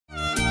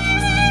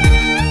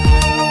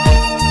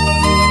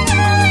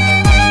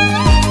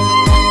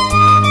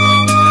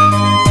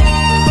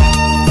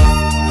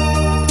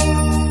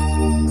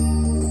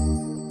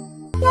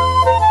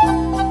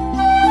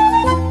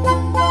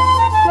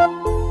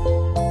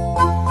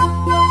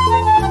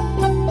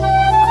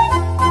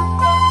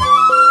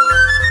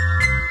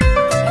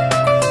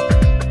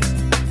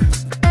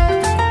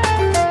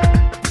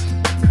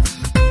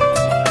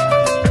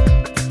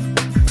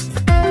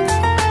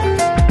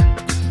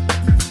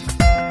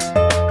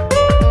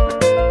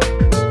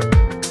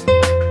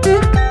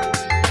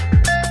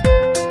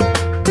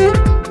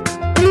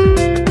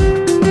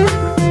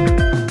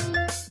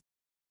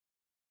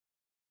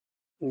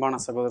அன்பான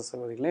சகோதர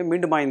சகோதரிகளே,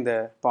 மீண்டும் இந்த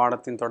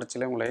பாடத்தின்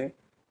தொடர்ச்சியிலே உங்களை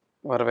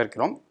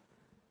வரவேற்கிறோம்.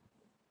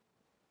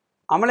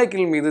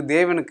 அமலேக்கின் மீது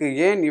தேவனுக்கு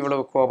ஏன்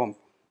இவ்வளவு கோபம்?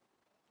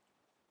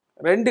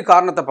 2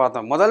 காரணத்தை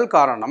பார்த்தோம். முதல்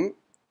காரணம்,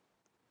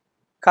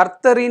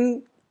 கர்த்தரின்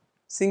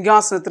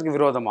சிங்காசனத்திற்கு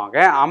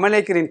விரோதமாக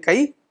அமலேக்கின் கை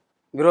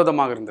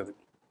விரோதமாக இருந்தது,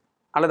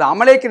 அல்லது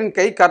அமலேக்கின்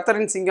கை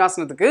கர்த்தரின்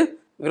சிங்காசனத்துக்கு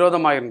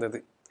விரோதமாக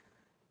இருந்தது.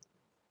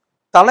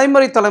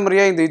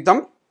 தலைமுறையாக இந்த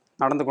யுத்தம்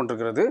நடந்து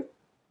கொண்டிருக்கிறது.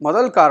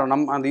 முதல்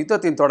காரணம், அந்த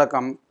யுத்தத்தின்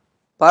தொடக்கம்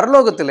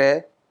பரலோகத்திலே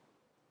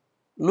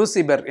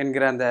லூசிபர்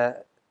என்கிற அந்த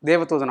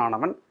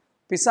தேவதூதனானவன்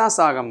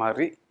பிசாசாக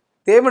மாறி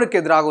தேவனுக்கு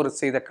எதிராக ஒரு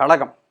செய்த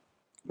கலகம்.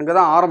 அங்கே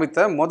தான்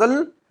ஆரம்பித்த முதல்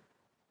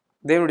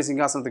தேவனுடைய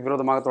சிங்காசனத்துக்கு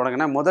விரோதமாக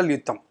தொடங்கின முதல்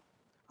யுத்தம்.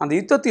 அந்த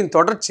யுத்தத்தின்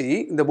தொடர்ச்சி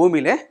இந்த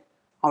பூமியிலே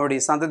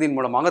அவருடைய சந்ததியின்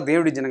மூலமாக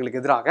தேவனுடைய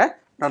ஜனங்களுக்கு எதிராக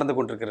நடந்து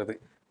கொண்டிருக்கிறது.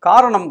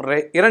 காரணம்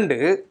 2.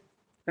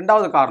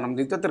 2வது காரணம்,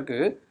 இந்த யுத்தத்திற்கு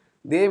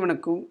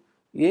தேவனுக்கும்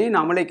ஏன்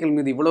அமலேக்கின்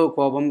மீது இவ்வளவு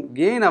கோபம்,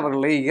 ஏன்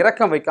அவர்களை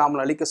இரக்கம்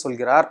வைக்காமல் அழிக்க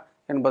சொல்கிறார்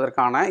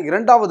என்பதற்கான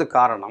 2வது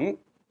காரணம்,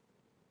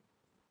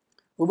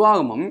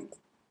 உபாகமம்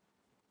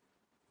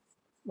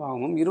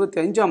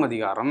 25ஆம்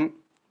அதிகாரம்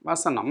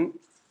வசனம்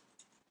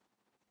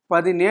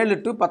 17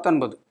 to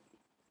 19.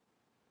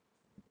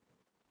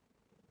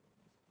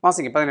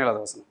 வாசிங்க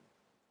 17வது வசனம்.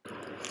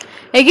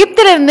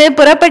 எகிப்திலிருந்து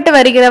புறப்பட்டு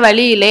வருகிற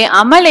வழியிலே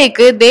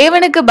அமலேக்கு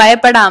தேவனுக்கு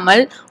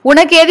பயப்படாமல்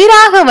உனக்கு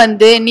எதிராக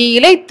வந்து நீ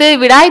இளைத்து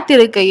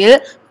விடாய்த்திருக்கையில்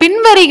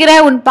பின்வருகிற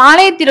உன்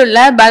பாளையத்திலுள்ள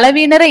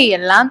பலவீனரை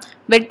எல்லாம்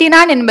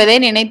வெட்டினான் என்பதை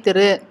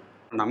நினைத்திரு.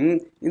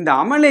 இந்த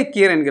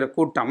அமலேக்கியர் என்கிற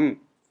கூட்டம்,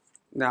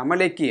 இந்த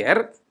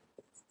அமலேக்கியர்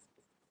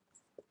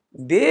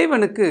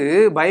தேவனுக்கு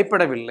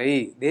பயப்படவில்லை.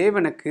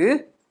 தேவனுக்கு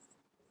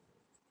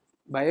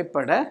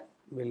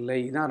பயப்படவில்லை.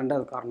 இதான்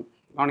 2வது காரணம்.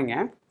 கவனிங்க,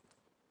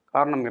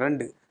 காரணம்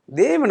 2.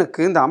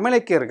 தேவனுக்கு இந்த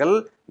அமலேக்கியர்கள்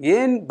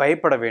ஏன்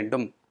பயப்பட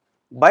வேண்டும்?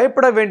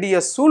 பயப்பட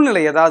வேண்டிய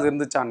சூழ்நிலை ஏதாவது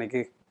இருந்துச்சா?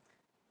 அன்னைக்கு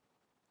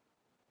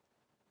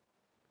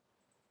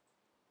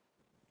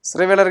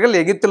இஸ்ரவேலர்கள்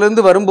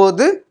எகிப்திலிருந்து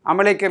வரும்போது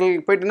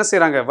அமலேக்கியர்கள் போயிட்டு என்ன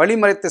செய்கிறாங்க?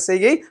 வழிமறைத்த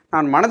செய்கை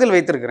நான் மனதில்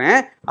வைத்திருக்கிறேன்,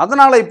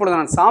 அதனால் இப்பொழுது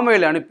நான்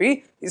சாமுவேலை அனுப்பி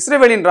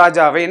இஸ்ரவேலின்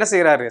ராஜாவை என்ன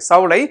செய்கிறாரு?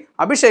 சவுலை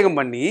அபிஷேகம்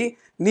பண்ணி,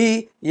 நீ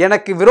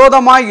எனக்கு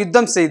விரோதமாய்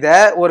யுத்தம் செய்த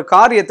ஒரு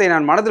காரியத்தை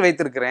நான் மனதில்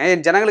வைத்திருக்கிறேன்,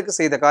 என் ஜனங்களுக்கு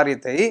செய்த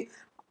காரியத்தை,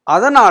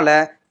 அதனால்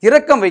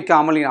இரக்கம்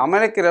வைக்காமல்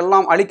அமலேக்கியர்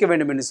எல்லாம் அழிக்க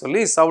வேண்டும் என்று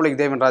சொல்லி சவுலை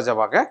தேவன்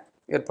ராஜாவாக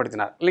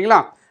ஏற்படுத்தினார், இல்லைங்களா?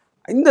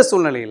 இந்த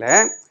சூழ்நிலையில்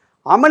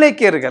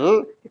அமலேக்கியர்கள்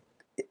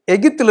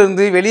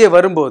எகிப்திலிருந்து வெளியே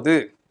வரும்போது,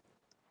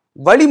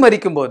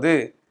 வழிமறிக்கும் போது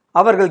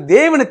அவர்கள்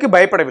தேவனுக்கு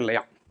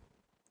பயப்படவில்லையா?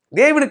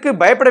 தேவனுக்கு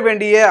பயப்பட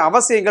வேண்டிய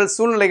அவசியங்கள்,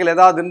 சூழ்நிலைகள்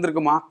ஏதாவது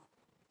இருந்திருக்குமா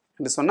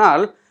என்று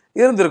சொன்னால்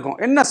இருந்திருக்கும்.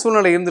 என்ன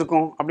சூழ்நிலை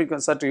இருந்திருக்கும்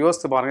அப்படி சற்று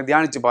யோசித்து பாருங்க,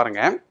 தியானிச்சு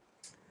பாருங்க.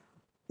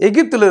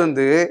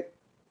 எகிப்திலிருந்து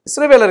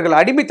இஸ்ரவேலர்கள்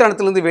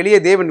அடிமைத்தனத்திலிருந்து வெளியே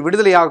தேவன்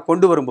விடுதலையாக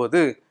கொண்டு வரும்போது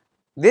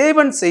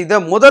தேவன் செய்த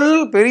முதல்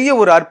பெரிய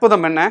ஒரு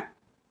அற்புதம் என்ன?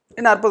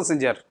 என்ன அற்புதம்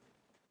செஞ்சார்?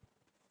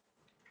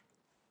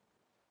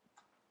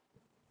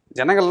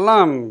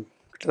 ஜனங்கள்லாம்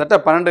கிட்டத்தட்ட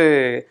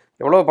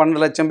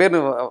 12 லட்சம் பேர்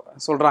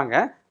சொல்கிறாங்க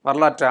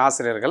வரலாற்று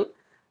ஆசிரியர்கள்.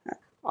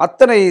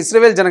 அத்தனை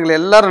இஸ்ரவேல் ஜனங்கள்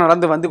எல்லாரும்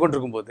நடந்து வந்து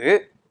கொண்டிருக்கும்போது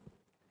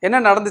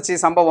என்ன நடந்துச்சு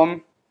சம்பவம்?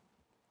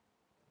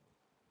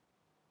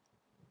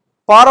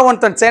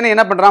 பார்வோன் தன் சேனை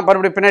என்ன பண்ணுறான்?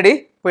 மறுபடியும் பின்னாடி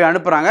போய்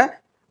அனுப்புகிறாங்க.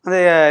 அந்த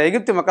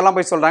எகிப்து மக்கள்லாம்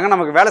போய் சொல்கிறாங்க,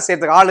 நமக்கு வேலை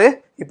செய்யறதுக்கு ஆள்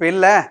இப்போ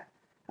இல்லை,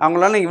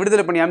 அவங்களால நீங்கள்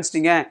விடுதலை பண்ணி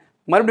அனுப்பிச்சிட்டிங்க,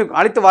 மறுபடியும்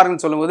அழைத்து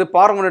வாருங்கன்னு சொல்லும்போது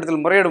பார்வோன் இடத்துல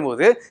முறையிடும்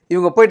போது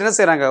இவங்க போயிட்டு என்ன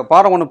செய்கிறாங்க?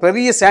 பார்வோன்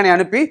பெரிய சேனை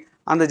அனுப்பி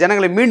அந்த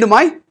ஜனங்களை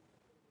மீண்டுமாய்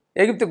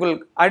எகிப்துக்குள்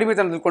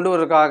அடிமைத்தனத்தில் கொண்டு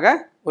வருவதற்காக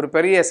ஒரு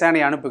பெரிய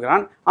சேனையை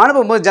அனுப்புகிறான்.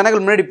 அனுப்பும்போது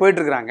ஜனங்கள் முன்னாடி போயிட்டு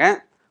இருக்கிறாங்க.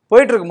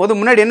 போயிட்டு இருக்கும்போது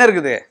முன்னாடி என்ன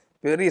இருக்குது?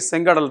 பெரிய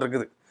செங்கடல்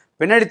இருக்குது.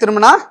 பின்னாடி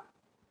திரும்பினா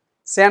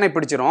சேனை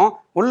பிடிச்சிரும்.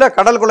 உள்ள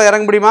கடலுக்குள்ளே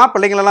இறங்க முடியுமா?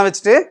 பிள்ளைங்களெல்லாம்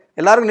வச்சுட்டு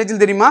எல்லாருக்கும்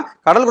நீச்சல் தெரியுமா?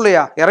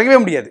 கடலுக்குள்ளையா இறங்கவே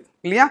முடியாது,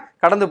 இல்லையா?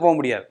 கடந்து போக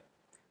முடியாது.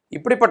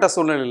 இப்படிப்பட்ட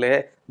சூழ்நிலையிலே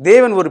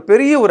தேவன் ஒரு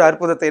பெரிய ஒரு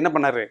அற்புதத்தை என்ன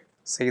பண்ணாரு?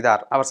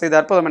 செய்தார். அவர் செய்த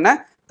அற்புதம் என்ன?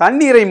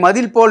 தண்ணீரை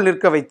மதில் போல்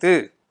நிற்க வைத்து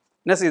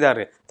என்ன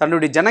செய்தாரு?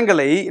 தன்னுடைய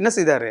ஜனங்களை என்ன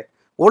செய்தாரு?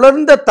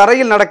 உலர்ந்த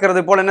தரையில்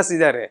நடக்கிறது போல என்ன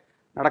செய்தாரு?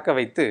 நடக்க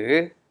வைத்து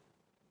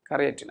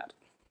கரையேற்றினார்.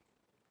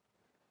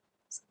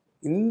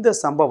 இந்த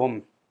சம்பவம்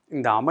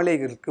இந்த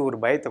அமலேயர்களுக்கு ஒரு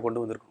பயத்தை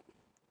கொண்டு வந்திருக்கும்,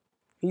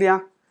 இல்லையா?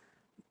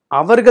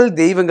 அவர்கள்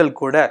தெய்வங்கள்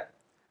கூட,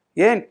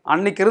 ஏன்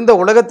அன்னைக்கு இருந்த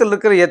உலகத்தில்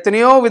இருக்கிற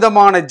எத்தனையோ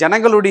விதமான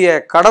ஜனங்களுடைய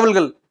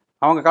கடவுள்கள்,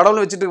 அவங்க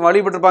கடவுள் வச்சுட்டு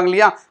வழிபட்டிருப்பாங்க,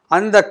 இல்லையா?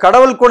 அந்த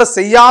கடவுள் கூட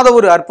செய்யாத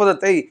ஒரு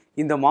அற்புதத்தை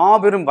இந்த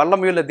மாபெரும்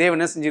வல்லமையுள்ள தேவன்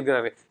என்ன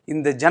செஞ்சிருக்கிறாரு?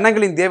 இந்த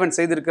ஜனங்களின் தேவன்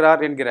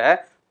செய்திருக்கிறார் என்கிற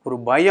ஒரு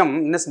பயம்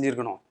என்ன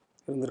செஞ்சிருக்கணும்?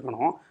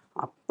 இருந்திருக்கணும்.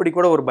 அப்படி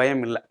கூட ஒரு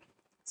பயம் இல்லை.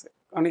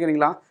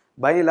 கவனிக்கிறீங்களா?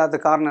 பயம் இல்லாத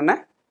காரணம் என்ன?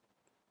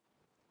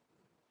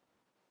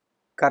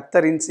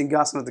 கர்த்தரின்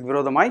சிங்காசனத்துக்கு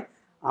விரோதமாய்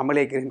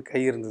அமலேக்கியரின்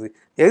கை இருந்தது.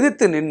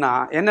 எதிர்த்து நின்னா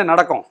என்ன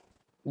நடக்கும்?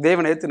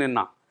 தேவன் எதிர்த்து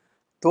நின்னா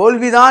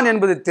தோல்விதான்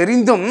என்பது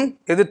தெரிந்தும்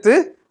எதிர்த்து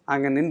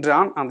அங்கே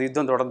நின்றான். அந்த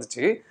யுத்தம்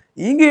தொடர்ந்துச்சு.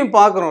 இங்கேயும்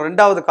பார்க்குறோம்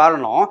 2வது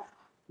காரணம்,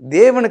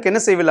 தேவனுக்கு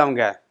என்ன செய்யவில்லை?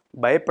 அவங்க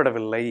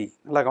பயப்படவில்லை.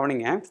 நல்லா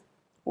கவனிங்க,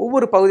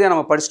 ஒவ்வொரு பகுதியாக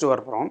நம்ம படிச்சுட்டு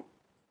வரப்போகிறோம்.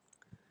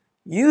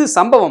 இது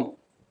சம்பவம்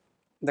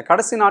இந்த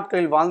கடைசி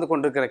நாட்களில் வாழ்ந்து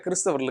கொண்டிருக்கிற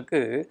கிறிஸ்தவர்களுக்கு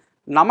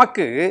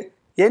நமக்கு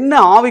என்ன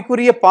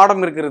ஆவிக்குரிய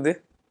பாடம் இருக்கிறது?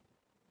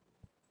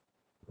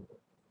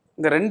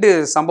 இந்த 2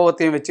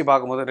 சம்பவத்தையும் வச்சு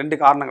பார்க்கும்போது 2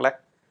 காரணங்களை,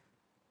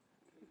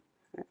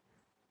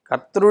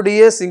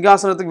 கர்த்தருடைய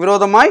சிங்காசனத்துக்கு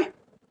விரோதமாய்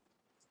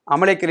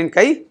அமலேக்கியரின்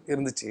கை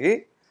இருந்துச்சு.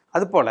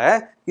 அதுபோல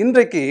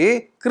இன்றைக்கு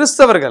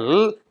கிறிஸ்தவர்கள்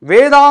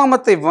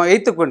வேதாகமத்தை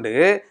வைத்துக்கொண்டு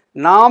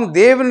நாம்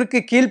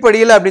தேவனுக்கு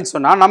கீழ்ப்படியலை அப்படின்னு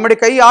சொன்னா நம்முடைய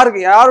கை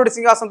யாருடைய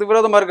சிங்காசனத்துக்கு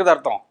விரோதமா இருக்குது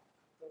அர்த்தம்?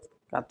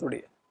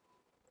 கர்த்தருடைய.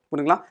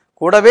 புரியுங்களா?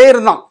 கூடவே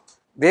இருந்தான்,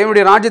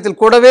 தேவனுடைய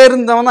ராஜ்யத்தில் கூடவே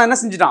இருந்தவன் தான் என்ன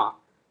செஞ்சிட்டான்?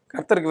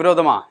 கர்த்தருக்கு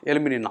விரோதமா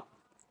எழும்பி நின்னான்.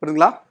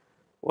 புரியுங்களா?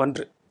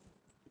 ஒன்று,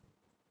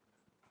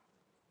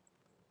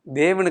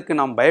 தேவனுக்கு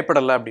நாம்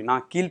பயப்படலை அப்படின்னா,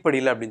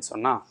 கீழ்ப்படியலை அப்படின்னு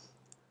சொன்னா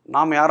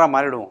நாம் யாரா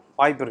மாறிடுவோம்?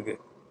 வாய்ப்பு இருக்கு.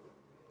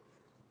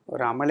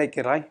 ஒரு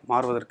அமலேக்கியராய்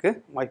மாறுவதற்கு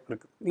வாய்ப்பு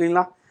இருக்கு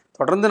இல்லைங்களா?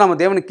 தொடர்ந்து நம்ம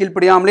தேவனுக்கு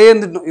கீழ்ப்படியாமலே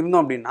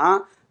இருந்தோம் அப்படின்னா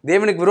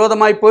தேவனுக்கு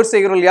விரோதமாய் போர்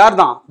செய்கிறவர்கள் யார்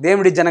தான்?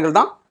 தேவனுடைய ஜனங்கள்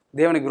தான்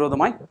தேவனுக்கு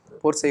விரோதமாய்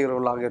போர்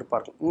செய்கிறவர்களாக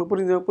இருப்பார்கள்.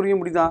 உங்களுக்கு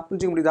புரிஞ்சுக்க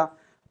முடியுதா?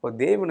 இப்போ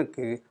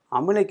தேவனுக்கு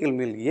அமலேக்கியர்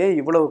மேல் ஏன்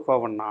இவ்வளவு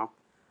கோபம்னா,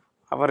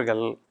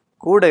 அவர்கள்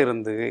கூட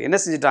இருந்து என்ன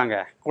செஞ்சிட்டாங்க?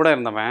 கூட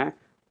இருந்தவன்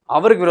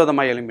அவருக்கு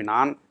விரோதமாக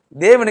எழும்பினான்.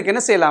 தேவனுக்கு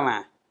என்ன செய்யலாம?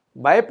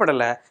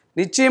 பயப்படலை.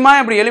 நிச்சயமா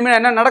இப்படி எழுப்பினா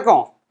என்ன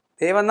நடக்கும்?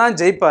 தேவன் தான்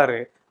ஜெயிப்பாரு,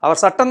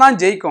 அவர் சட்டம் தான்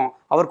ஜெயிக்கும்,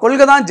 அவர்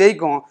கொள்கை தான்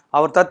ஜெயிக்கும்,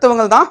 அவர்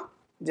தத்துவங்கள் தான்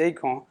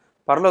ஜெயிக்கும்.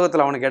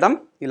 பரலோகத்தில் அவனுக்கு இடம்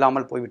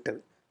இல்லாமல் போய்விட்டது.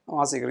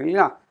 வாசிக்கிறீங்க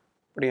இல்லையா?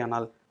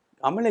 அப்படியானால்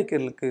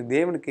அமலேக்கியர்களுக்கு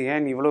தேவனுக்கு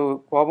ஏன் இவ்வளவு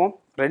கோபம்?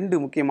 2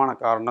 முக்கியமான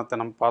காரணத்தை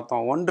நம்ம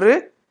பார்த்தோம். ஒன்று,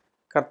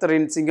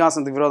 கர்த்தரின்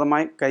சிங்காசனத்துக்கு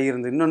விரோதமாய் கை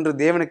இருந்து, இன்னொன்று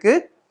தேவனுக்கு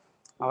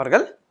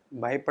அவர்கள்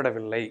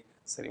பயப்படவில்லை.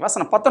 சரி,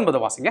 வசனம்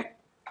 19 வாசிங்க.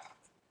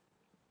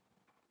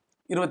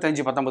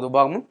 25-19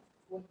 உபாகமும்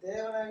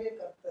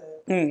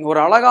ஒரு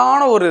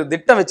அழகான ஒரு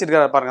திட்டம்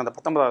வச்சிருக்காரு பாருங்க. அந்த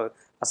 19வது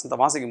வசனத்தை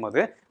வாசிக்கும்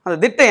போது அந்த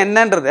திட்டம்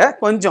என்னன்றத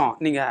கொஞ்சம்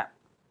நீங்க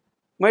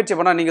முயற்சி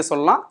பண்ணா நீங்க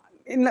சொல்லலாம்,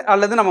 இல்லை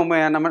அல்லது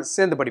நம்ம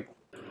சேர்ந்து படிப்போம்.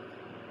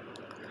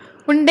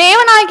 உன்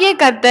தேவனாகிய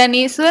கர்த்தர்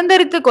நீ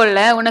சுதந்தரித்துக் கொள்ள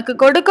உனக்கு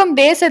கொடுக்கும்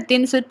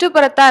தேசத்தின்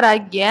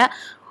சுற்றுப்புறத்தாராகிய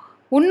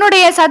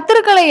உன்னுடைய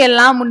சத்துருக்களை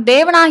எல்லாம் உன்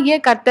தேவனாகிய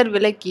கர்த்தர்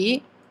விலக்கி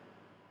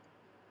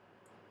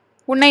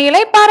உன்னை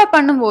இளைப்பார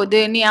பண்ணும்போது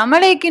நீ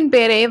அமலேக்கின்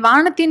பேரை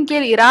வானத்தின்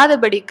கீழ்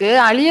இராதபடிக்கு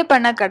அழிய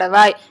பண்ண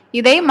கடவாய்.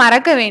 இதை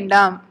மறக்க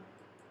வேண்டாம்.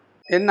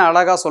 என்ன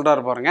அழகா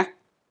சொல்றாரு பாருங்க.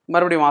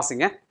 மறுபடியும்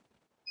வாசிங்க.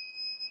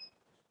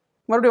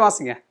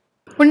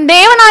 உன்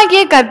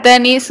தேவனாகிய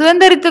கர்த்தர் நீ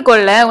சுதந்தரித்துக்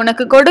கொள்ள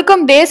உனக்கு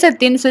கொடுக்கும்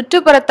தேசத்தின்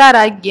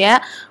சுற்றுப்புறத்தாராகிய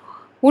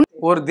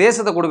ஒரு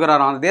தேசத்தை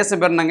கொடுக்குறாரு. அந்த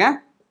தேசம் பேர் என்னங்க?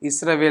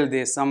 இஸ்ரவேல்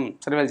தேசம்,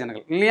 இஸ்ரவேல்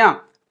ஜனங்கள் இல்லையா?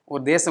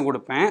 ஒரு தேசம்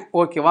கொடுப்பேன்.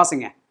 ஓகே,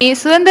 வாசிங்க. நீ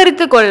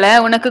சுதந்தரித்துக் கொள்ள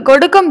உனக்கு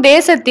கொடுக்கும்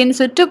தேசத்தின்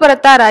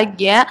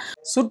சுற்றுப்புறத்தாராகிய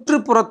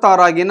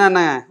என்ன?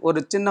 ஒரு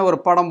சின்ன ஒரு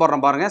படம்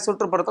போடுறேன் பாருங்க.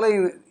 சுற்றுப்புறத்துல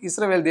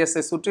இஸ்ரவேல்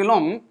தேசத்தை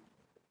சுற்றிலும்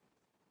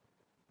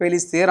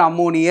பெலிஸ்தேர்,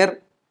 அம்மோனியர்,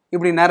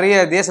 இப்படி நிறைய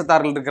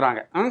தேசத்தார்கள் இருக்கிறாங்க.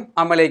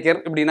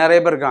 அமலேக்கியர், இப்படி நிறைய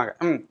பேர் இருக்காங்க.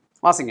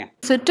 வாசிங்க.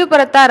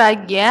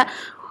 சுற்றுப்புறத்தாராகிய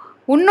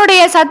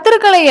உன்னுடைய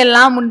சத்துருக்களை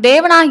எல்லாம் உன்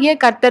தேவனாகிய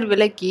கர்த்தர்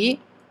விலக்கி,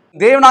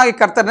 தேவனாகிய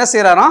கர்த்தர் என்ன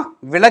செய்யறாராம்?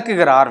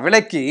 விலக்குகிறார்.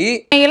 விலக்கி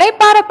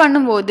இளைப்பார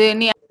பண்ணும்போது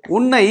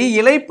உன்னை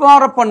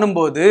இளைப்பார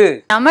பண்ணும்போது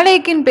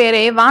அமலேக்கின்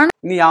பேரை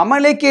நீ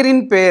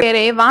அமலேக்கியரின்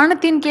பேரை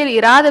வானத்தின் கீழ்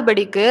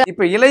இராதபடிக்கு.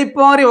 இப்ப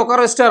இளைப்பாரி உட்கார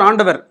வச்சிட்டார்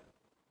ஆண்டவர்.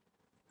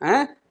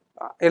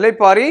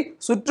 இளைப்பாரி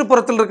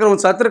சுற்றுப்புறத்தில் இருக்கிற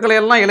உன் சத்துருக்களை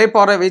எல்லாம்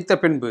இளைப்பாற வைத்த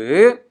பின்பு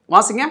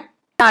வாசிங்க.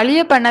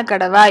 அழிய பண்ண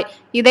கடவாய்.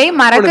 இதை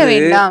மறக்க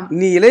வேண்டாம்.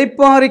 நீ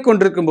இளைப்பாரி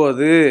கொண்டிருக்கும்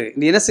போது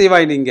நீ என்ன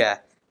செய்வாய்? நீங்க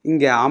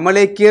இங்க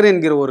அமலேக்கியர்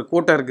என்கிற ஒரு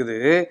கூட்டம் இருக்குது.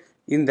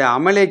 இந்த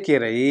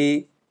அமலேக்கியரை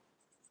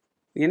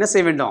என்ன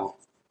செய்ய வேண்டும்?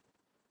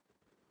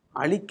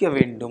 அழிக்க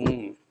வேண்டும்.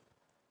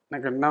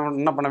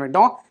 என்ன பண்ண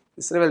வேண்டும்?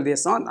 இஸ்ரவேல்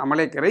தேசம்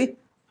அமலேக்கியரை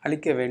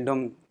அழிக்க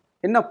வேண்டும்.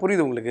 என்ன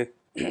புரியுது உங்களுக்கு?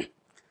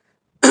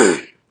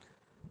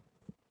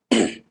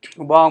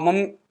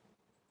 உபாகமம்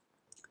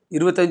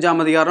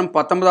 25ஆம் அதிகாரம்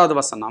 19வது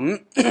வசனம்.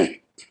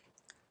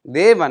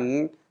 தேவன்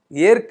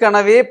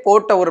ஏற்கனவே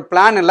போட்ட ஒரு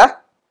பிளான் இல்லை?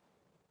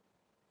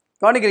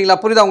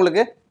 கவனிக்கிறீங்களா? புரியுதா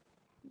உங்களுக்கு?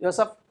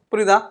 யோசப்,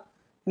 புரியுதா?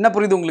 என்ன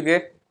புரியுது உங்களுக்கு?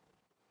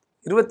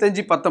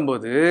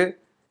 25:19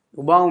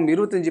 உபாகமம்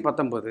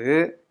 25:19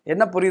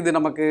 என்ன புரியுது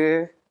நமக்கு?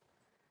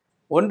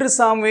 1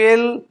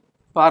 சாமுவேல்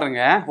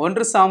பாருங்க.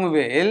 1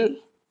 சாமுவேல்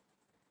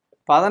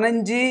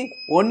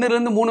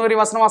 15:1-3 வரை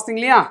வசனம் வாசிங்க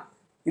இல்லையா?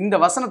 இந்த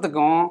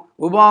வசனத்துக்கும்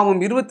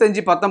உபாகமம்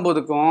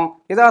 25:19க்கும்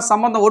ஏதாவது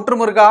சம்பந்தம்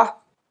ஒற்றுமை இருக்கா?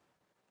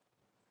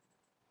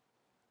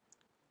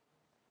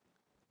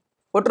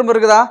 ஒற்றுமை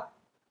இருக்குதா?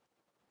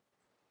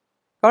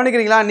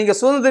 கவனிக்கிறீங்களா? நீங்க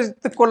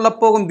சுதந்திரித்துக் கொள்ள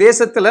போகும்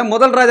தேசத்துல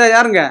முதல் ராஜா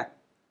யாருங்க?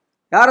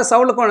 யாரை?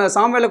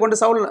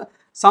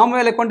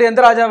 சாமுவேலை கொண்டு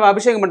எந்த ராஜாவை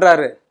அபிஷேகம்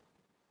பண்றாரு?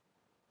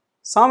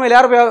 சாமுவேல்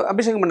யாரை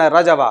அபிஷேகம் பண்ணார்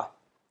ராஜாவா?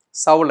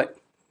 சவுலை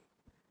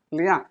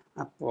இல்லையா?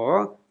 அப்போ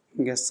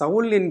இங்க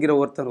சவுல் என்கிற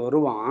ஒருத்தர்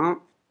வருவான்.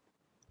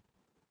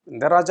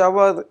 எந்த ராஜாவோ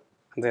அது,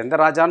 அந்த எந்த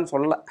ராஜான்னு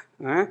சொல்லல,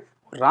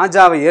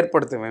 ராஜாவை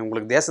ஏற்படுத்துவேன்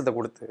உங்களுக்கு தேசத்தை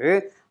கொடுத்து.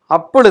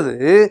 அப்பொழுது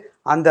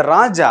அந்த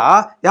ராஜா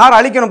யார்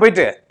அழிக்கணும்?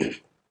 போயிட்டு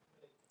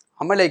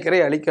அமலேக்கியரை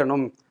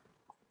அழிக்கணும்.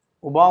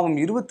 உபாகமம்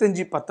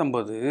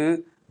 25:19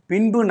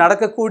 பின்பு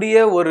நடக்கக்கூடிய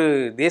ஒரு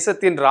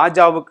தேசத்தின்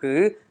ராஜாவுக்கு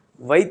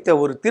வைத்த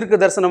ஒரு தீர்க்க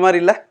தரிசனம் மாதிரி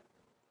இல்லை?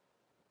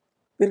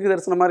 தீர்க்க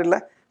தரிசனம் மாதிரி இல்லை?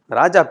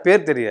 ராஜா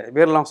பேர் தெரிய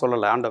பேர்லாம்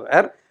சொல்லலை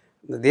ஆண்டவர்.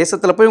 இந்த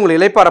தேசத்தில் போய் உங்களை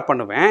இளைப்பாற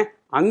பண்ணுவேன்,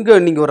 அங்கே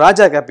நீங்கள் ஒரு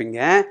ராஜா கேட்பீங்க,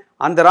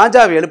 அந்த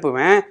ராஜாவை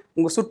எழுப்புவேன்,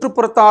 உங்கள்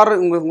சுற்றுப்புறத்தார்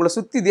உங்களை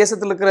சுற்றி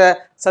தேசத்தில் இருக்கிற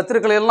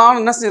சத்துருக்களை எல்லாம்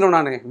என்ன செஞ்சிடும்,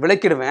 நான்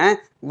விலக்கிடுவேன்.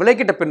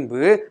 விலக்கிட்ட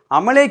பின்பு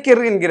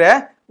அமலேக்கியர் என்கிற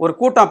ஒரு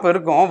கூட்டம் அப்போ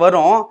இருக்கும்,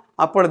 வரும்.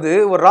 அப்பொழுது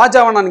ஒரு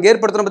ராஜாவை நான்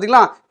ஏற்படுத்தணும்.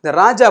 பார்த்தீங்களா, இந்த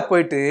ராஜா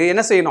போயிட்டு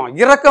என்ன செய்யணும்,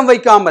 இரக்கம்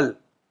வைக்காமல்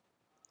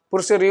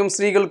புருஷரையும்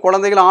ஸ்திரீகள்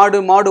குழந்தைகள் ஆடு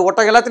மாடு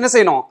ஒட்டகம் எல்லாத்தையும் என்ன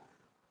செய்யணும்,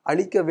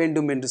 அழிக்க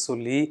வேண்டும் என்று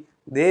சொல்லி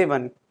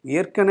தேவன்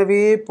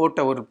ஏற்கனவே போட்ட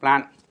ஒரு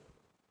பிளான்.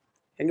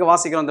 எங்கே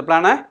வாசிக்கிறோம் அந்த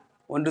பிளானை?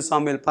 1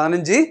 சாமுவேல்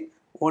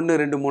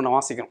 15:1-2-3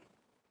 வாசிக்கிறோம்.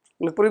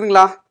 உங்களுக்கு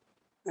புரியுதுங்களா?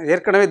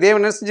 ஏற்கனவே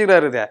தேவன் என்ன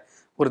செஞ்சுக்கிறாரு, இதை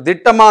ஒரு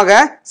திட்டமாக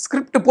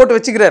ஸ்கிரிப்ட் போட்டு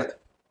வச்சுக்கிறார்.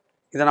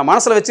 இதை நான்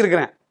மனசில்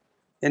வச்சிருக்கிறேன்.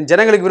 என்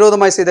ஜனங்களுக்கு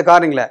விரோதமாய் செய்த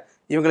காரியங்களை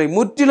இவங்களை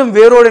முற்றிலும்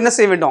வேரோடு என்ன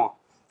செய்ய வேண்டும்,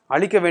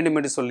 அழிக்க வேண்டும்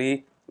என்று சொல்லி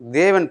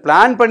தேவன்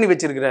பிளான் பண்ணி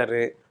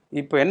வச்சிருக்கிறாரு.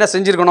 இப்போ என்ன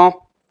செஞ்சிருக்கணும்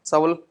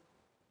சவுல்?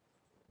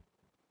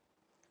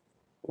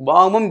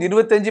 உபாகமம்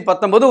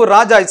 25:19 ஒரு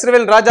ராஜா,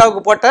 இஸ்ரவேல்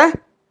ராஜாவுக்கு போட்ட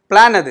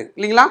பிளான் அது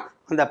இல்லைங்களா?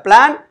 அந்த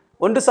பிளான்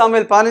 1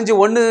 சாமுவேல்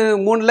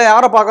 15:1-3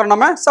 யாரை பார்க்குறோம்,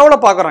 நம்ம சவுலை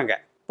பார்க்குறோங்க.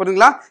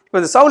 புரியுதுங்களா? இப்போ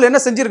இந்த சவுல் என்ன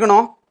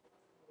செஞ்சிருக்கணும்,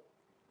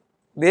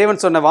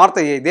 தேவன் சொன்ன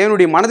வார்த்தையை,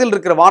 தேவனுடைய மனதில்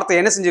இருக்கிற வார்த்தையை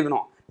என்ன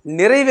செஞ்சிருக்கணும்,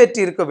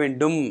 நிறைவேற்றி இருக்க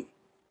வேண்டும்,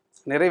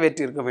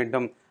 நிறைவேற்றி இருக்க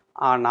வேண்டும்.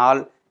 ஆனால்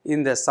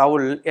இந்த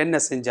சவுல் என்ன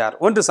செஞ்சார்?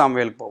 1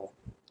 சாமுவேல் போவோம்.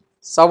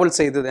 சவுல்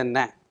செய்தது என்ன?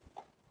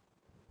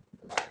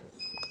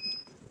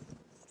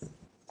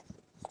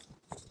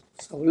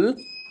 சவுல்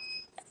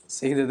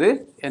செய்தது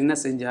என்ன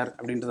செஞ்சார்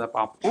அப்படின்றத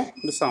பார்ப்போம்.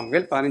 1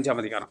 சாமுவேல் 15ஆம்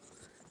அதிகாரம்.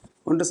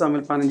 1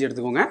 சாமுவேல் 15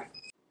 எடுத்துக்கோங்க.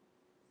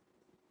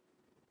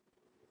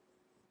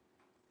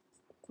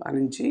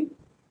 15.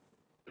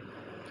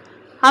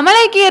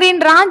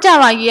 அமலேக்கியரின்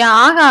ராஜாவாகிய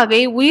ஆகாகை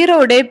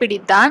உயிரோடே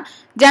பிடித்தான்.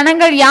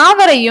 ஜனங்கள்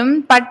யாவரையும்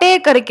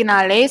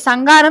பட்டயக்கருக்கினாலே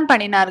சங்காரம்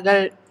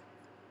பண்ணினார்கள்.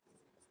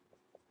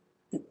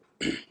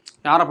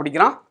 யாரை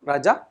பிடிக்கிறான்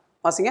ராஜா?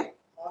 வாசிங்க.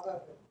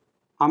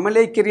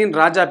 அமலேக்கியரின்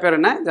ராஜா பேர்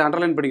என்ன? இது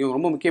அண்டர்லைன் படிக்கும்,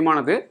 ரொம்ப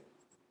முக்கியமானது.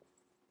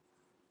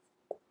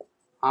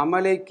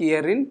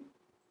 அமலேக்கியரின்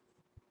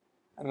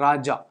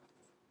ராஜா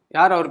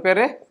யார்? அவர்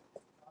பேரு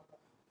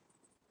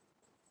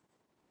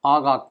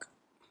ஆகாக்.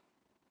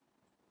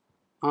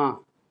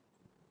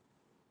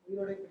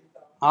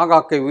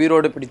 ஆகாக்கை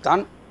உயிரோடு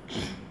பிடித்தான்.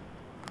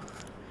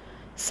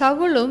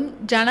 சவுலும்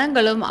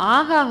ஜனங்களும்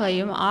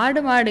ஆகாகையும்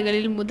ஆடு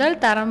மாடுகளில் முதல்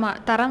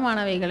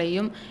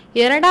தரமானவைகளையும்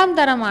 2ஆம்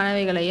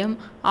தரமானவைகளையும்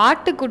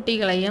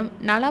ஆட்டுக்குட்டிகளையும்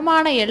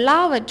நலமான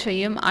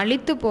எல்லாவற்றையும்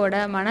அழித்து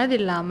போட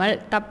மனதில்லாமல்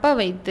தப்ப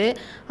வைத்து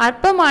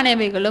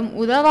அற்பமானவைகளும்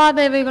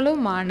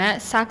உதவாதவைகளுமான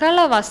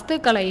சகல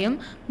வஸ்துக்களையும்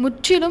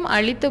முற்றிலும்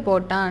அழித்து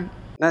போட்டான்.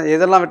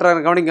 எதெல்லாம்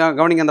விட்டுறாங்க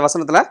கவனிங்க அந்த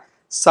வசனத்தில்.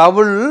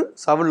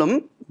 சவுலும்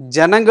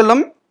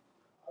ஜனங்களும்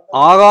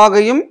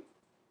ஆகாகையும்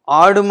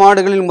ஆடு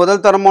மாடுகளில்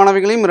முதல்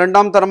தரமானவைகளையும்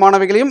 2ஆம்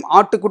தரமானவைகளையும்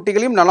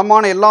ஆட்டுக்குட்டிகளையும்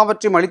நலமான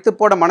எல்லாவற்றையும் அழித்து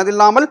போட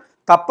மனதில்லாமல்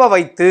தப்ப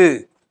வைத்து.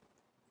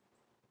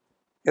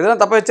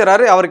 எதெல்லாம் தப்ப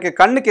வச்சாரு? அவருக்கு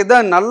கண்ணுக்கு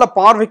எதாவது நல்ல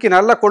பார்வைக்கு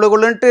நல்ல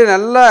கொழுன்ட்டு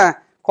நல்ல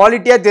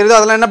குவாலிட்டியாக தெரியுது,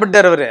 அதெல்லாம் என்ன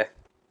பண்ணிட்டார்? அவர்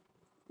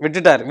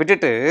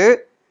விட்டுட்டு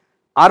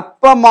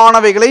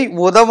அற்பமானவைகளை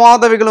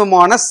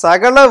உதவாதவைகளுமான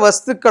சகல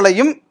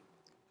வஸ்துக்களையும்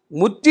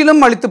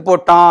முற்றிலும் அழித்து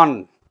போட்டான்.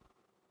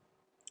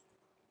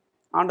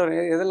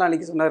 ஆண்டவர் எதெல்லாம்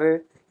அழிக்க சொன்னார்?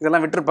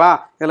 இதெல்லாம் விட்டுருப்பா,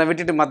 இதெல்லாம்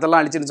விட்டுட்டு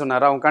மற்றெல்லாம் அழிச்சுன்னு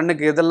சொன்னாரா? அவன்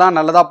கண்ணுக்கு எதெல்லாம்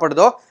நல்லதாக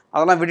படுதோ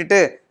அதெல்லாம் விட்டுட்டு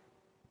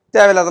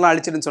தேவையில்லாதெல்லாம்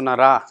அழிச்சுன்னு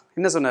சொன்னாரா?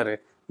 என்ன சொன்னார்?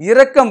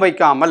 இரக்கம்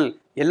வைக்காமல்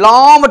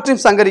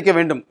எல்லாவற்றையும் சங்கரிக்க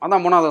வேண்டும்.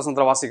 அதான் 3ஆவது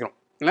வசனத்தில் வாசிக்கிறோம்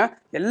இல்லை?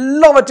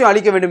 எல்லாவற்றையும்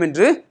அழிக்க வேண்டும்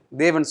என்று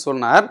தேவன்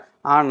சொன்னார்.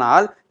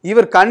 ஆனால்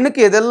இவர்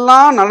கண்ணுக்கு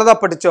எதெல்லாம் நல்லதாக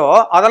பட்டுச்சோ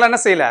அதெல்லாம்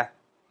என்ன செய்யலை?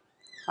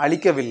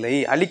 அழிக்கவில்லை.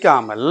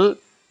 அழிக்காமல்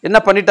என்ன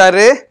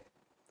பண்ணிட்டாரு?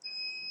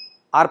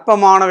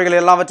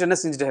 அற்பமானவைகள் எல்லாவற்றையும் என்ன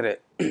செஞ்சிட்டாரு?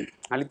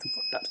 அழித்து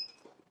போட்டார்.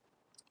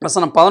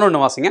 வசனம் 11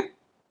 வாசிங்க.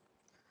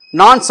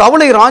 நான்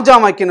சவுலை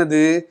ராஜாவாக்கினது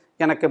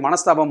எனக்கு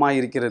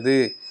மனஸ்தாபமாயிருக்கிறது.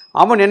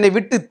 அவன் என்னை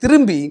விட்டு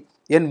திரும்பி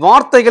என்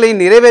வார்த்தைகளை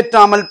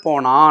நிறைவேற்றாமல்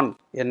போனான்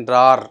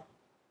என்றார்.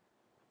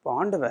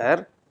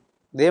 ஆண்டவர்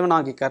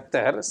தேவனாகி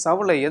கர்த்தர்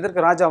சவுலை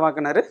எதற்கு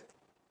ராஜாவாக்கினாரு?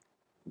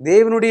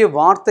 தேவனுடைய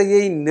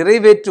வார்த்தையை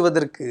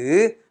நிறைவேற்றுவதற்கு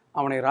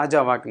அவனை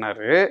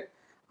ராஜாவாக்கினாரு.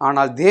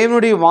 ஆனால்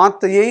தேவனுடைய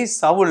வார்த்தையை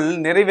சவுல்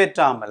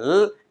நிறைவேற்றாமல்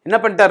என்ன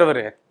பண்ணிட்டார்?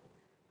 அவர்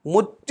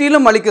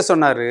முற்றிலும் அழிக்க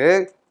சொன்னார்.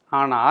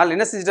 ஆனால்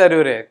என்ன செஞ்சிட்டார்?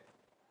 இவர்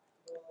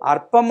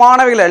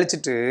அற்பமானவைகளை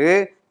அழிச்சிட்டு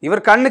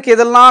இவர் கண்ணுக்கு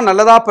எதெல்லாம்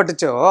நல்லதா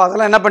பட்டுச்சோ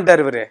அதெல்லாம் என்ன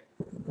பண்ணிட்டார்? இவர்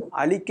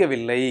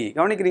அழிக்கவில்லை.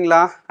 கவனிக்கிறீங்களா?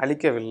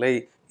 அழிக்கவில்லை.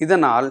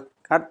 இதனால்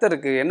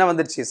கர்த்தருக்கு என்ன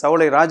வந்துடுச்சு?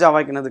 சவுலை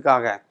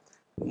ராஜாவாக்கினதுக்காக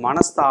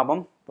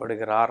மனஸ்தாபம்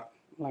படுகிறார்.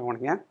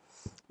 கவனிங்க,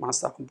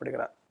 மனஸ்தாபம்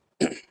படுகிறார்.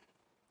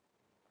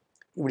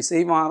 இப்படி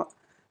செய்வார்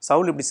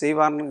சவுல், இப்படி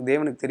செய்வார்னு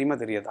தேவனுக்கு தெரியுமா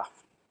தெரியாதா?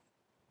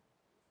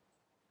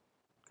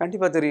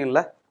 கண்டிப்பாக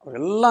தெரியும்ல. அவர்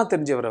எல்லாம்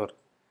தெரிஞ்சவர். அவர்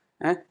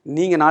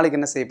நீங்கள் நாளைக்கு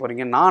என்ன செய்ய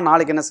போகிறீங்க, நான்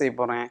நாளைக்கு என்ன செய்ய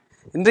போகிறேன்,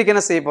 இன்றைக்கு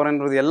என்ன செய்ய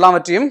போகிறேன்றது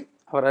எல்லாவற்றையும்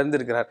அவர்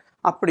அறிந்திருக்கிறார்.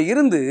 அப்படி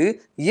இருந்து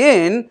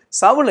ஏன்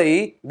சவுலை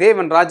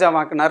தேவன்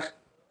ராஜாவாக்கினார்?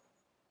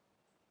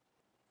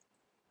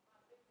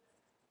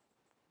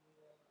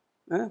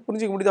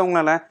 புரிஞ்சுக்க முடியுது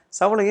அவங்களால?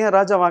 சவுலை ஏன்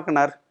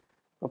ராஜாவாக்கினார்?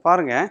 இப்போ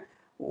பாருங்கள்,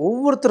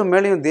 ஒவ்வொருத்தரும்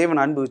மேலேயும்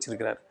தேவன் அன்பு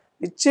வச்சிருக்கிறார்.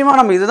 நிச்சயமாக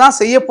நம்ம இதுதான்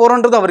செய்ய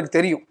போகிறோன்றது அவருக்கு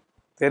தெரியும்.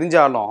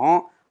 தெரிஞ்சாலும்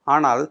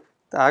ஆனால்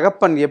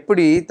தகப்பன்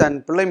எப்படி தன்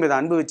பிள்ளை மீது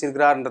அன்பு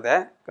வச்சிருக்கிறார்ன்றதை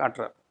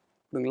காட்டுறார்.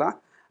 புரியுதுங்களா?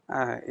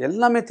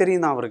 எல்லாமே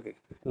தெரியும் தான் அவருக்கு,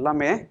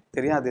 எல்லாமே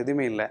தெரியாது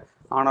எதுவுமே இல்லை.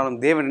 ஆனாலும்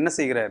தேவன் என்ன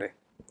செய்கிறாரு?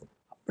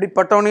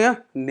 அப்படிப்பட்டவனையும்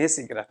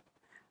நேசிக்கிறார்.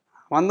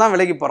 அவன் தான்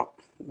விலகி போகிறான்,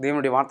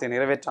 தேவனுடைய வார்த்தையை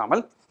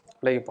நிறைவேற்றாமல்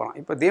விலகி போகிறான்.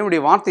 இப்போ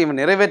தேவனுடைய வார்த்தையை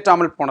இவன்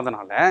நிறைவேற்றாமல்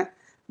போனதுனால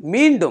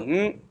மீண்டும்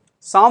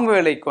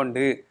சாமுவேலை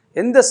கொண்டு,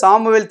 எந்த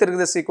சாமுவேல்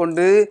தீர்க்கதரிசி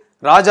கொண்டு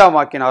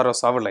ராஜாவாக்கினாரோ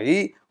சவுலை,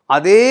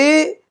 அதே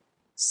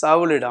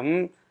சவுலிடம்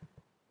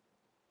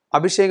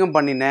அபிஷேகம்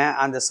பண்ணின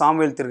அந்த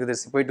சாமுவேல்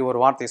தீர்க்கதரிசி போயிட்டு ஒரு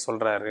வார்த்தை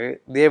சொல்கிறாரு,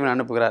 தேவன்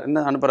அனுப்புகிறார்.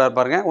 என்ன அனுப்புகிறார்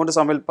பாருங்க, 1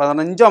 சாமுவேல்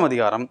 15ஆம்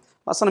அதிகாரம்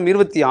வசனம்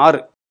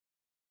 26.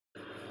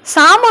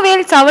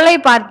 சாமுவேல் சவுலை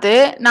பார்த்து,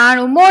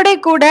 நான் உம்மோடே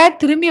கூட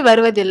திரும்பி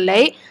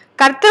வருவதில்லை,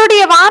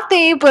 கர்த்தருடைய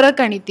வார்த்தையை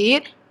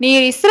புறக்கணித்தீர்,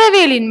 நீர்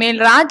இஸ்ரவேலின் மேல்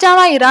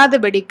ராஜாவா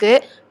இராதபடிக்கு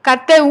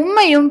கர்த்தர்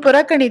உம்மையும்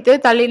புறக்கணித்து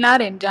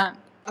தள்ளினார் என்றான்.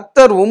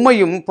 கர்த்தர்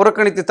உம்மையும்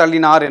புறக்கணித்து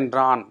தள்ளினார்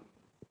என்றான்.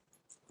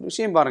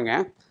 விஷயம் பாருங்க,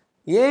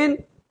 ஏன்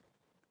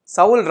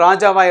சவுல்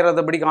ராஜாவா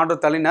இராதபடிக்கு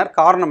ஆண்டவர் தள்ளினார்?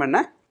 காரணம் என்ன?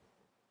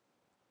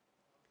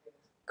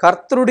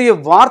 கர்த்தருடைய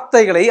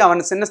வார்த்தைகளை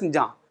அவன் என்ன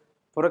செஞ்சான்?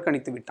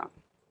 புறக்கணித்து விட்டான்.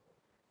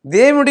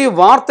 தேவனுடைய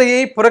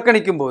வார்த்தையை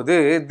புறக்கணிக்கும் போது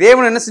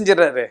தேவன் என்ன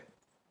செஞ்சிடறாரு?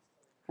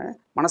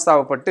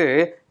 மனஸ்தாபப்பட்டு,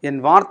 என்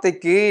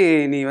வார்த்தைக்கு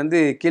நீ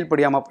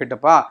கீழ்ப்படியாமல்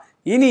போயிட்டப்பா,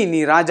 இனி நீ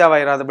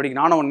ராஜாவாயிராதபடிக்கு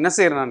நானும் உன் என்ன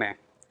செய்கிறேன், நான்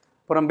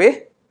புறம்பே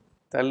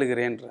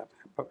தள்ளுகிறேன்றார்.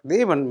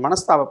 தேவன்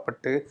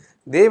மனஸ்தாபப்பட்டு,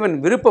 தேவன்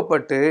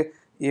விருப்பப்பட்டு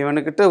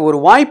இவனுக்கிட்ட ஒரு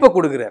வாய்ப்பை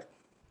கொடுக்குறார்.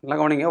 இல்லை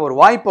கவனிங்க, ஒரு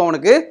வாய்ப்பு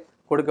அவனுக்கு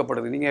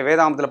கொடுக்கப்படுது. நீங்கள்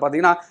வேதாகமத்தில்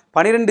பார்த்தீங்கன்னா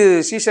 12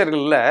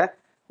 சீஷர்களில்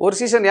ஒரு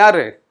சீஷன்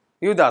யார்?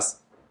 யூதாஸ்.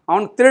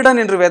 அவன்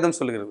திருடன் என்று வேதம்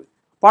சொல்லுகிறது.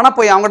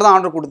 பணப்பை அவங்கள்ட்ட தான்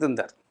ஆர்டர்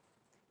கொடுத்துருந்தார்.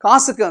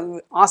 காசுக்கு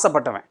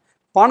ஆசைப்பட்டவன்,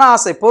 பண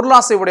ஆசை,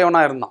 பொருளாசை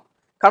உடையவனாக இருந்தான்.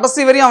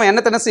 கடைசி வரையும் அவன்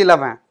என்ன செய்யல,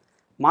 அவன்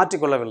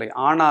மாற்றிக்கொள்ளவில்லை.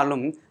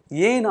 ஆனாலும்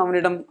ஏன்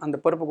அவனிடம் அந்த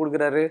பொறுப்பு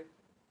கொடுக்குறாரு?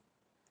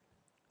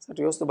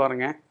 சற்று யோசித்து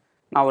பாருங்க.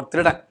 நான் ஒரு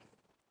திருடன்,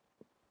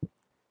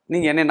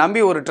 நீங்கள் என்னை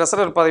நம்பி ஒரு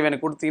ட்ரெஸரர் பதவி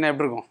எனக்கு கொடுத்தீங்கன்னா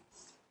எப்படி இருக்கும்?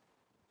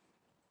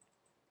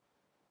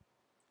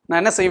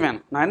 நான் என்ன செய்வேன்?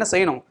 நான் என்ன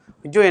செய்யணும்?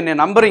 ஐயோ, என்னை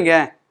நம்புறீங்க,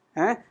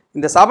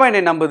 இந்த சபை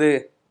என்னை நம்புது,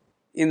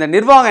 இந்த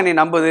நிர்வாகம் என்னை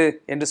நம்புது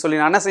என்று சொல்லி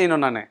நான் என்ன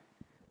செய்யணும்? நான்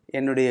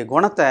என்னுடைய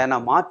குணத்தை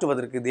நான்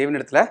மாற்றுவதற்கு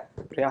தேவனிடத்தில்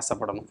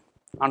பிரயாசப்படணும்.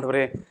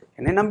 ஆண்டவரே,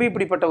 என்னை நம்பி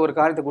இப்படிப்பட்ட ஒரு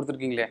காரியத்தை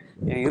கொடுத்துருக்கீங்களே,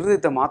 என்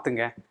இருதயத்தை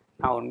மாற்றுங்க,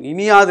 நான்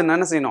இனியாவது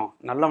என்ன செய்யணும்?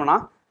 நல்லவனா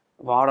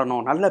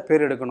வாழணும், நல்ல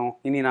பேர் எடுக்கணும்,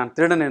 இனி நான்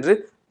திருடன் என்று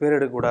பேர்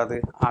எடுக்கக்கூடாது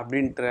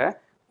அப்படின்ற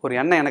ஒரு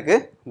எண்ணம் எனக்கு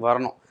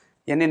வரணும்.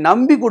 என்னை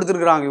நம்பி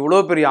கொடுத்துருக்குறாங்க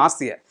இவ்வளோ பெரிய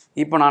ஆஸ்தியை,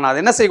 இப்போ நான் அதை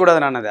என்ன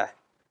செய்யக்கூடாது? நான் அதை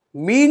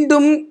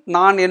மீண்டும்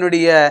நான்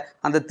என்னுடைய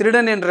அந்த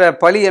திருடன் என்ற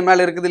பழி என்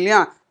மேலே இருக்குது இல்லையா?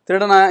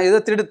 திருடனா ஏதோ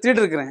திருடு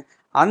இருக்கிறேன்,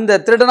 அந்த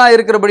திருடனா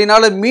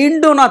இருக்கிறபடினால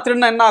மீண்டும் நான்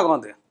திருடனா என்ன ஆகும்?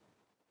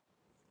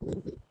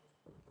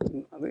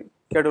 அது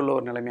கெடுள்ள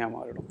ஒரு நிலைமையாக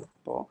மாறிடும்.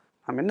 இப்போது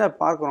நம்ம என்ன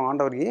பார்க்குறோம்?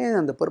 ஆண்டவர் ஏன்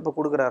அந்த பொறுப்பை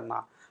கொடுக்குறாருன்னா,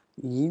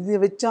 இதை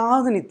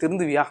வச்சாவது நீ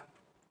திருந்துவியா,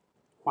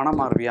 பணம்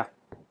மாறுவியா,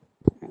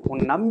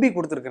 உன் நம்பி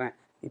கொடுத்துருக்குறேன்,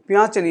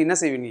 இப்பயாச்சும் நீ என்ன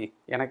செய்வி, நீ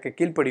எனக்கு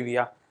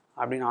கீழ்ப்படிவியா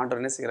அப்படின்னு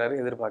ஆண்டவர் என்ன செய்கிறாரு?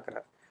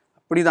 எதிர்பார்க்குறார்.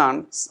 அப்படிதான்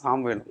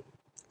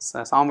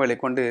சாமுவேலை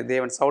கொண்டு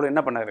தேவன் சவுலை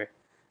என்ன பண்ணார்?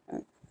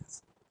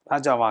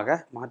 ராஜாவாக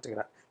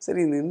மாற்றுகிறார்.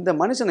 சரி, இந்த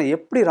மனுஷனை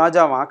எப்படி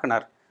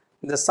ராஜாவாக்கினார்?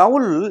 இந்த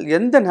சவுல்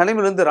எந்த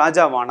நிலைமையிலிருந்து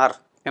ராஜாவானார்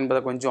என்பதை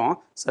கொஞ்சம்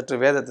சற்று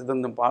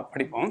வேதத்திலிருந்து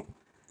படிப்போம்.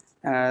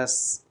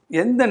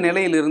 எந்த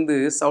நிலையிலிருந்து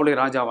சவுலை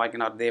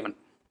ராஜாவாக்கினார் தேவன்?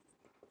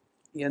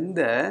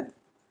 எந்த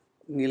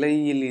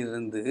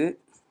நிலையிலிருந்து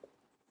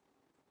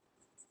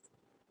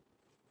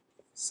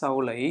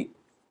சவுலை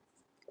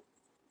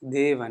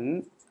தேவன்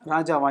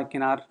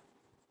ராஜாவாக்கினார்?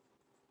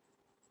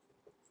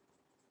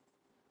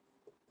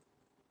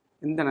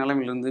 இந்த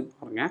நிலைமையிலிருந்து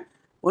பாருங்க.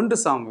 1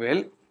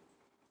 சாமுவேல்,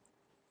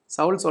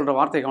 சவுல் சொல்ற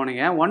வார்த்தை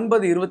கவனிங்க,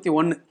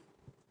 9:21.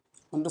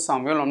 1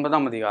 சாமுவேல்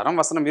 9ஆம் அதிகாரம்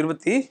வசனம்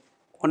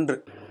 21.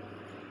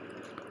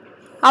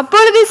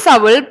 அப்பொழுது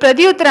சவுல்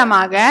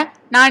பிரதியுத்தரமாக,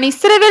 நான்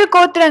இஸ்ரவேல்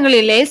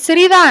கோத்திரங்களிலே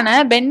சிறிதான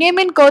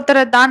பென்யமீன்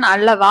கோத்திரத்தான்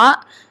அல்லவா?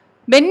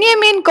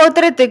 பென்யமீன்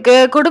கோத்திரத்துக்கு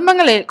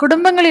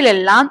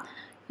குடும்பங்களிலெல்லாம்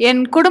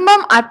என்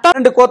குடும்பம்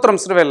 12 கோத்திரம்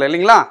இஸ்ரவேல்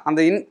இல்லைங்களா?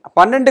 அந்த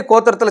 12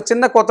 கோத்திரத்துல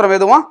சின்ன கோத்திரம்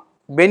எதுவும்?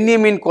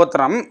 பென்யமீன்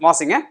கோத்திரம்.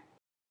 வாசிங்க.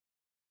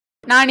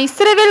 நான்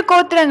இஸ்ரவேல்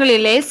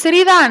கோத்திரங்களிலே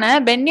சிறிதான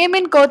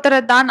பென்யமீன்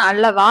கோத்திரத்தான்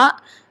அல்லவா?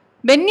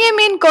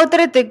 பென்யமீன்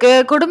கோத்திரத்துக்கு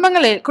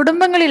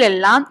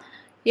குடும்பங்களிலெல்லாம்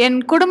என்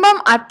குடும்பம்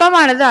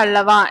அற்பமானது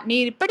அல்லவா? நீ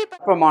இப்படி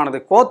அற்பமானது.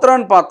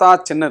 கோத்திரம்னு பார்த்தா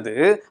சின்னது,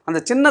 அந்த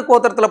சின்ன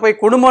கோத்திரத்துல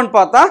போய் குடும்பம்னு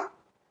பார்த்தா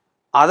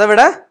அதை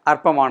விட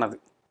அற்பமானது.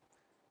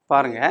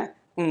 பாருங்க,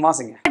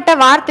 வாசிங்க.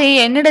 வார்த்தையை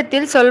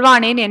என்னிடத்தில்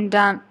சொல்வானேன்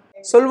என்றான்.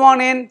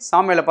 சொல்வானேன்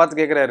சாமுவேலை பார்த்து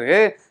கேட்கிறாரு,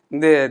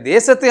 இந்த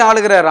தேசத்தை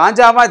ஆளுகிற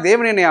ராஜாவா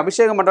தேவன் என்னை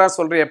அபிஷேகம் பண்றாரு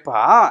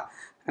சொல்றியப்பா,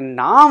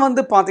 நான்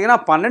பார்த்தீங்கன்னா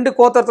 12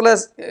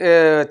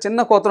 கோத்திரத்தில்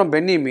சின்ன கோத்திரம்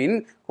பென்யமீன்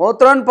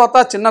கோத்திரம்னு பார்த்தா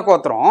சின்ன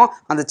கோத்திரம்,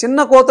 அந்த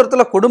சின்ன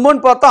கோத்திரத்தில்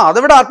குடும்பம்னு பார்த்தா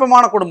அதை விட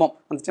அற்பமான குடும்பம்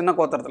அந்த சின்ன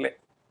கோத்திரத்துல.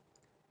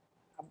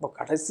 அப்போ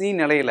கடைசி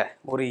நிலையில்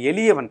ஒரு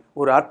எளியவன்,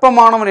 ஒரு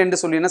அற்பமானவன்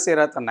என்று சொல்லி என்ன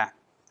செய்கிறார்? தன்னை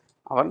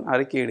அவன்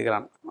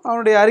அறிக்கையிடுகிறான்.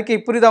 அவனுடைய அறிக்கை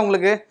புரியுதா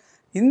உங்களுக்கு?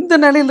 இந்த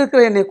நிலையில்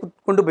இருக்கிற என்னை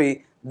கொண்டு போய்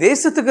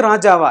தேசத்துக்கு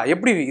ராஜாவா,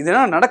 எப்படி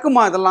இதெல்லாம்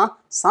நடக்குமா, இதெல்லாம்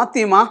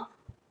சாத்தியமா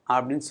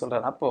அப்படின்னு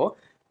சொல்கிறார். அப்போது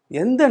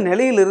எந்த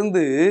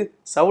நிலையிலிருந்து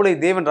சவுலை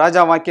தேவன்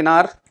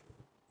ராஜாவாக்கினார்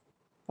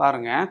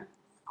பாருங்க.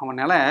 அவன்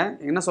நிலை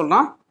என்ன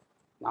சொல்றான்?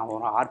 நான்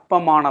ஒரு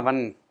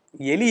அற்பமானவன்,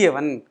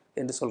 எளியவன்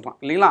என்று சொல்றான்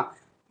இல்லைங்களா?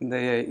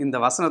 இந்த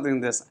வசனத்துக்கு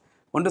இந்த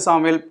 1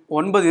 சாமுவேல்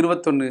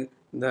 9:21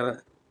 இந்த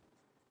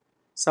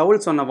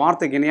சவுல் சொன்ன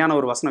வார்த்தைக்கு இணையான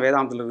ஒரு வசனம்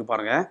வேதாந்தத்தில் இருக்கு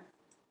பாருங்க.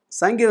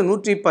 சங்கீதம்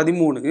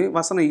 113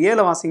 வசனம்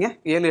 7 வாசிங்க.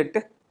 7-8.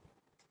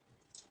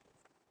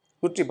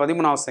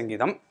 113ஆவது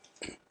சங்கீதம்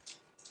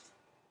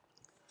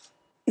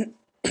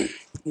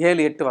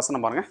 7-8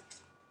 வசனம் பாருங்க.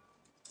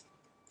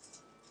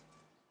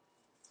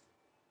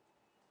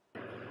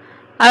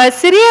 அவர்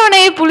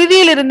சிறியவனை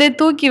புழுதியிலிருந்து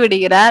தூக்கி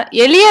விடுகிறார்,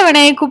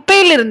 எளியவனை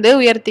குப்பையிலிருந்து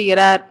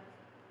உயர்த்துகிறார்.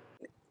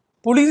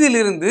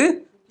 புழுதியிலிருந்து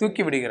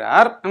தூக்கி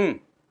விடுகிறார்,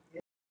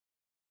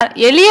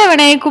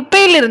 எளியவனை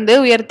குப்பையிலிருந்து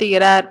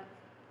உயர்த்துகிறார்.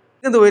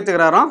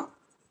 உயர்த்துகிறாராம்?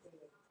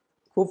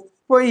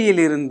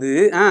 குப்பையிலிருந்து.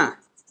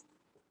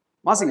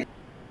 வாசிங்க.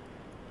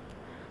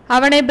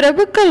 அவனை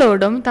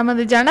பிரபுக்களோடும்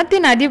தமது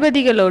ஜனத்தின்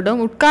அதிபதிகளோடும்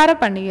உட்கார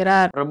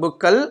பண்ணுகிறார்.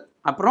 பிரபுக்கள்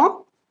அப்புறம்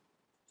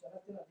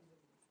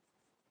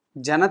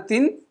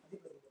ஜனத்தின்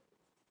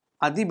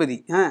அதிபதி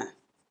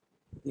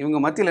இவங்க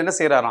மத்தியில் என்ன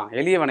செய்யறாராம்?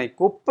 எளியவனை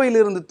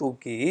குப்பையிலிருந்து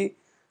தூக்கி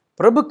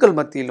பிரபுக்கள்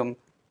மத்தியிலும்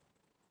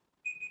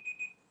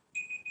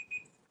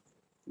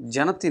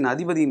ஜனத்தின்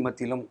அதிபதியின்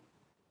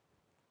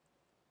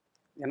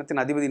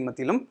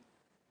மத்தியிலும்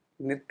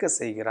நிற்க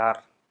செய்கிறார்.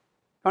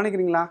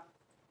 கவனிக்கிறீங்களா?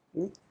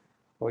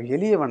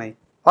 எளியவனை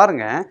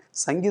பாருங்க.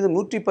 சங்கீதம்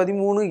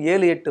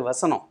 113:7-8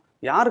 வசனம்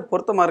யாருக்கு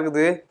பொருத்தமா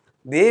இருக்குது?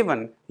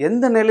 தேவன்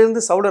எந்த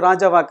நிலையிலிருந்து சவுலை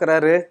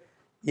ராஜாவாக்குறாரு?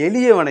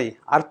 எளியவனை,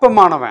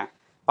 அற்பமானவன்.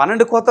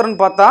 12 கோத்திரம்னு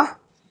பார்த்தா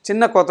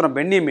சின்ன கோத்திரம்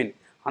பென்யமீன்,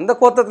 அந்த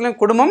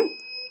கோத்திரத்துலேயும் குடும்பம்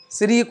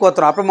சிறிய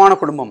கோத்திரம், அற்பமான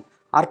குடும்பம்.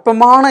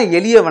 அற்பமான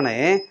எளியவனை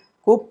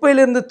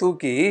குப்பையிலிருந்து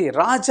தூக்கி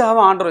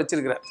ராஜாவை ஆண்டவர்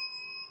வச்சிருக்கிறார்.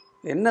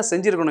 என்ன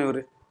செஞ்சிருக்கணும்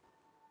இவர்?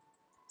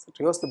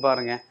 யோசித்து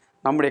பாருங்க.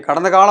 நம்முடைய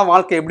கடந்த கால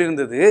வாழ்க்கை எப்படி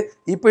இருந்தது,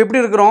 இப்போ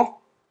எப்படி இருக்கிறோம்?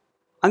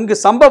 அங்கு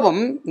சம்பவம்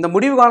இந்த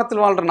முடிவு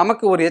காலத்தில் வாழ்கிற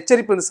நமக்கு ஒரு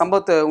எச்சரிப்பு இந்த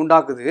சம்பவத்தை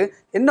உண்டாக்குது.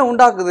 என்ன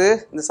உண்டாக்குது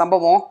இந்த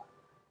சம்பவம்?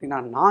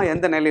 நான்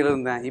எந்த நிலையில்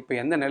இருந்தேன், இப்போ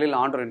எந்த நிலையில்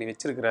ஆண்டவர் என்னை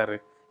வச்சிருக்கிறாரு?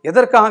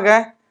 எதற்காக?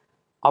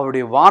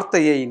 அவருடைய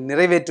வார்த்தையை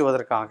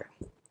நிறைவேற்றுவதற்காக.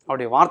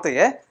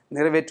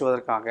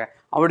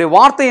 அவருடைய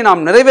வார்த்தையை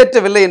நாம்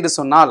நிறைவேற்றவில்லை என்று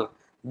சொன்னால்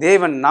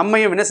தேவன்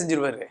நம்மையும் என்ன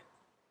செஞ்சிருவாரு?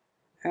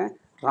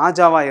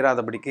 ராஜாவா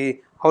இராதபடிக்கு,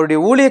 அவருடைய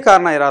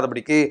ஊழியக்காரனா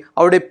இராதபடிக்கு,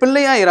 அவருடைய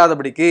பிள்ளையா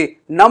இராதபடிக்கு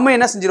நம்ம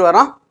என்ன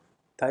செஞ்சிருவாராம்?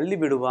 தள்ளி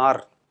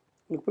விடுவார்.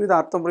 உங்களுக்கு புரியுதா?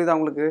 அர்த்தம் புரியுதா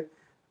உங்களுக்கு?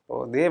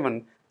 தேவன்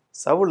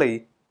சவுலை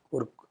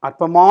ஒரு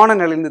அற்பமான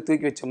நிலையிலிருந்து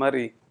தூக்கி வச்ச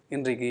மாதிரி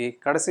இன்றைக்கு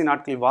கடைசி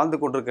நாட்களில் வாழ்ந்து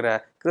கொண்டிருக்கிற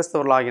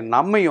கிறிஸ்தவர்களாகிய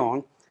நம்மையும்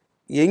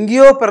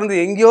எங்கேயோ பிறந்து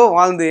எங்கேயோ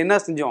வாழ்ந்து என்ன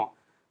செஞ்சோம்?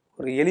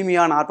 ஒரு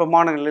எளிமையான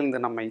அற்பமான நிலையிலிருந்து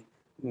நம்மை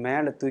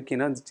மேலே தூக்கி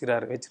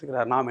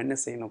வச்சிருக்கிறார். நாம் என்ன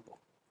செய்யணும்? இப்போ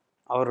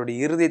அவருடைய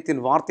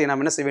இருதயத்தின் வார்த்தையை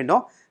நாம் என்ன செய்ய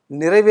வேண்டும்?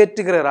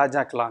 நிறைவேற்றுகிற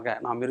ராஜாக்களாக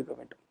நாம் இருக்க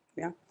வேண்டும்.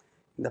 ஏன்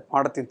இந்த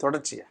பாடத்தின்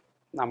தொடர்ச்சியை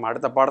நாம்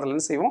அடுத்த பாடத்தில்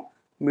என்ன செய்வோம்?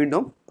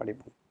 மீண்டும்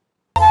படிப்போம்.